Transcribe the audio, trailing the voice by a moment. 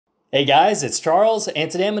Hey guys, it's Charles, and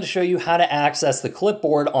today I'm going to show you how to access the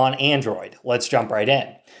clipboard on Android. Let's jump right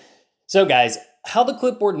in. So guys, how the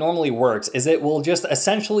clipboard normally works is it will just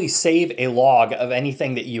essentially save a log of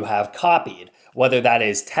anything that you have copied, whether that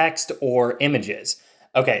is text or images.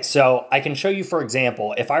 Okay, so I can show you, for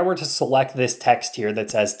example, if I were to select this text here that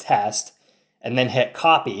says test and then hit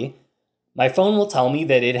copy, my phone will tell me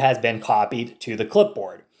that it has been copied to the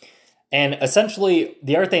clipboard. And essentially,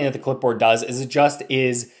 the other thing that the clipboard does is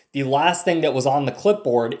the last thing that was on the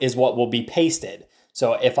clipboard is what will be pasted.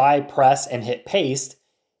 So if I press and hit paste,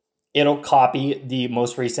 it'll copy the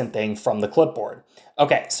most recent thing from the clipboard.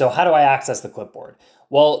 Okay, so how do I access the clipboard?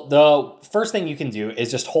 Well, the first thing you can do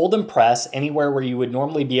is just hold and press anywhere where you would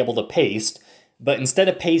normally be able to paste, but instead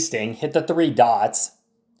of pasting, hit the three dots,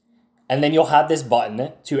 and then you'll have this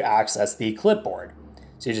button to access the clipboard.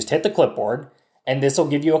 So you just hit the clipboard, and this will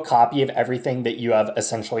give you a copy of everything that you have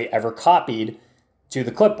essentially ever copied to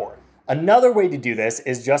the clipboard. Another way to do this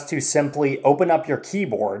is just to simply open up your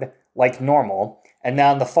keyboard like normal, and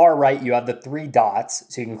now on the far right you have the three dots,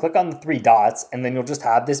 so you can click on the three dots and then you'll just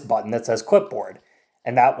have this button that says clipboard,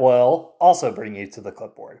 and that will also bring you to the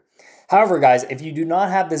clipboard. However guys, if you do not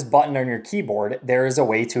have this button on your keyboard, there is a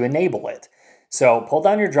way to enable it. So pull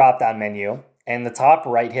down your drop down menu, and in the top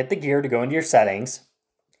right hit the gear to go into your settings,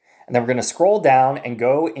 and then we're going to scroll down and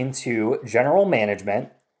go into General Management,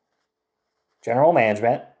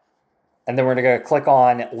 and then we're going to click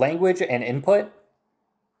on Language and Input,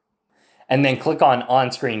 and then click on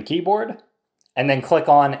On-Screen Keyboard, and then click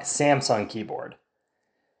on Samsung Keyboard.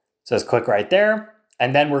 So just click right there,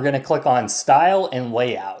 and then we're going to click on Style and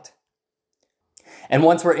Layout. And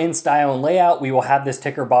once we're in Style and Layout, we will have this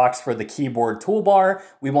ticker box for the keyboard toolbar.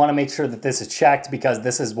 We want to make sure that this is checked because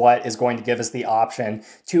this is what is going to give us the option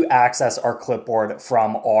to access our clipboard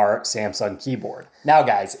from our Samsung keyboard. Now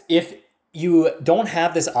guys, if you don't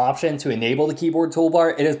have this option to enable the keyboard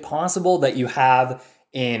toolbar, it is possible that you have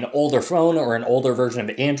an older phone or an older version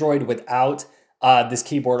of Android without this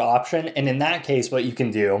keyboard option. And in that case, what you can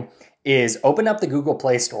do is open up the Google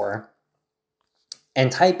Play Store and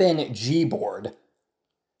type in Gboard,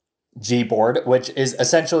 which is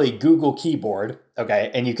essentially Google Keyboard, okay?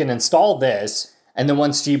 And you can install this, and then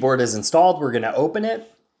once Gboard is installed, we're gonna open it,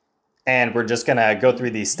 and we're just gonna go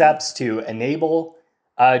through these steps to enable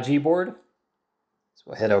Gboard. So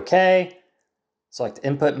we'll hit OK, select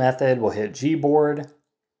input method, we'll hit Gboard,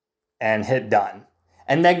 and hit done.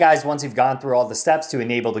 And then guys, once you've gone through all the steps to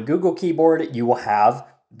enable the Google Keyboard, you will have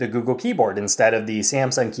the Google Keyboard instead of the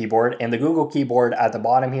Samsung keyboard. And the Google Keyboard at the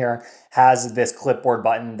bottom here has this clipboard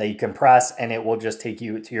button that you can press, and it will just take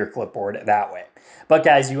you to your clipboard that way. But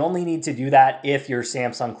guys, you only need to do that if your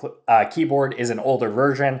Samsung keyboard is an older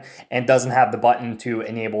version and doesn't have the button to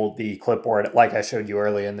enable the clipboard like I showed you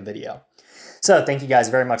earlier in the video. So thank you guys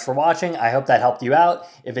very much for watching. I hope that helped you out.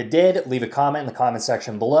 If it did, leave a comment in the comment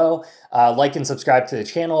section below. Like and subscribe to the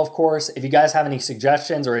channel, of course. If you guys have any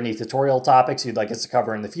suggestions or any tutorial topics you'd like us to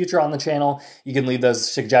cover in the future on the channel, you can leave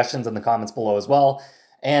those suggestions in the comments below as well.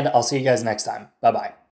 And I'll see you guys next time. Bye-bye.